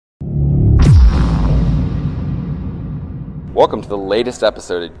Welcome to the latest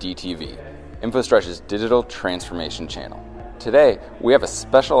episode of DTV, InfoStretch's digital transformation channel. Today, we have a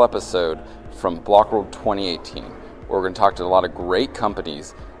special episode from Blockworld 2018, where we're going to talk to a lot of great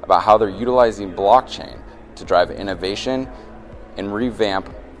companies about how they're utilizing blockchain to drive innovation and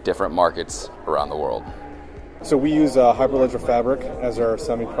revamp different markets around the world. So we use Hyperledger Fabric as our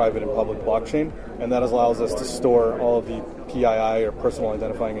semi-private and public blockchain, and that allows us to store all of the PII or personal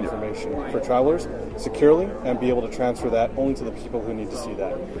identifying information for travelers securely and be able to transfer that only to the people who need to see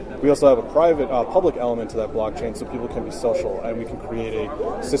that. We also have a private, public element to that blockchain so people can be social and we can create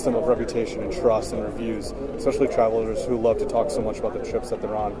a system of reputation and trust and reviews, especially travelers who love to talk so much about the trips that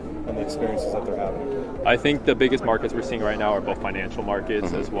they're on and the experiences that they're having. I think the biggest markets we're seeing right now are both financial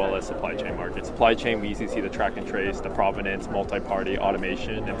markets as well as supply chain markets. Supply chain, we easily see the track and trace, the provenance, multi-party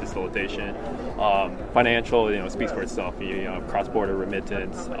automation and facilitation. Financial, speaks for itself. Cross-border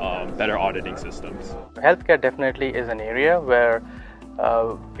remittance, better auditing systems. Healthcare definitely is an area where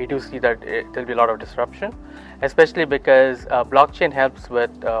we do see that there'll be a lot of disruption, especially because blockchain helps with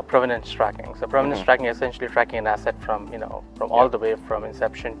provenance tracking. So provenance tracking is essentially tracking an asset from all the way from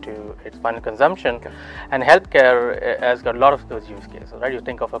inception to its final consumption. Okay. And healthcare has got a lot of those use cases, right? You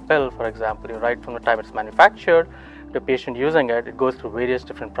think of a pill, for example, right from the time it's manufactured, the patient using it, it goes through various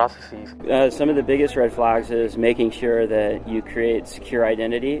different processes. Some of the biggest red flags is making sure that you create secure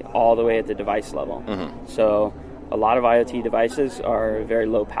identity all the way at the device level. So a lot of IoT devices are very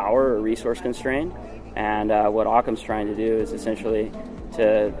low power or resource constrained, and what Occam's trying to do is essentially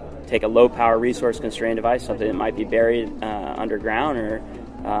to take a low power resource constrained device, something that might be buried underground or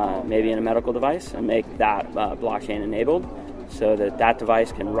maybe in a medical device, and make that blockchain enabled, so that that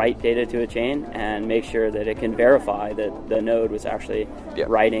device can write data to a chain and make sure that it can verify that the node was actually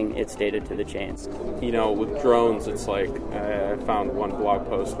writing its data to the chain. With drones, it's like I found one blog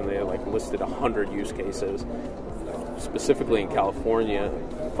post and they listed 100 use cases, specifically in California,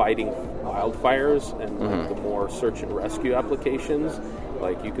 fighting wildfires and the more search and rescue applications.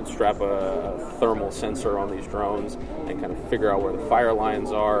 Like you could strap a thermal sensor on these drones and kind of figure out where the fire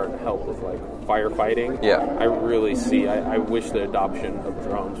lines are and help with firefighting. Yeah. I really see, I wish the adoption of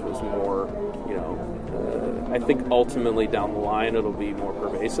drones was more, I think ultimately down the line it'll be more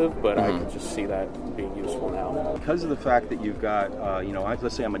pervasive, but I can just see that being useful now. Because of the fact that you've got,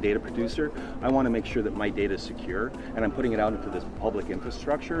 let's say I'm a data producer, I want to make sure that my data is secure, and I'm putting it out into this public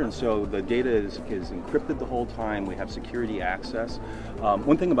infrastructure, and so the data is encrypted the whole time. We have security access.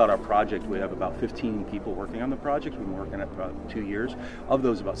 One thing about our project, we have about 15 people working on the project. We've been working on it for about 2 years. Of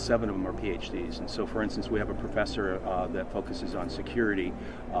those, about 7 of them are PhDs, and so for instance, we have a professor that focuses on security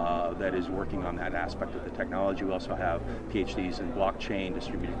that is working on that aspect of the technology. We also have PhDs in blockchain,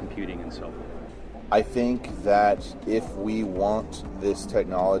 distributed computing, and so forth. I think that if we want this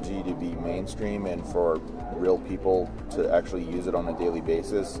technology to be mainstream and for real people to actually use it on a daily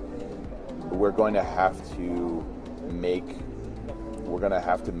basis, we're going to have to make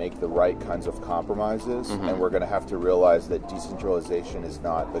the right kinds of compromises, and we're going to have to realize that decentralization is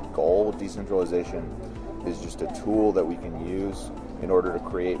not the goal. Decentralization is just a tool that we can use in order to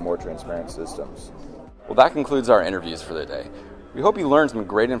create more transparent systems. Well, that concludes our interviews for the day. We hope you learned some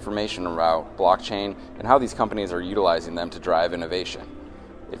great information about blockchain and how these companies are utilizing them to drive innovation.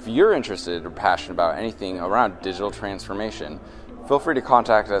 If you're interested or passionate about anything around digital transformation, feel free to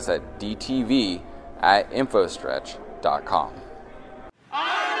contact us at dtv@infostretch.com.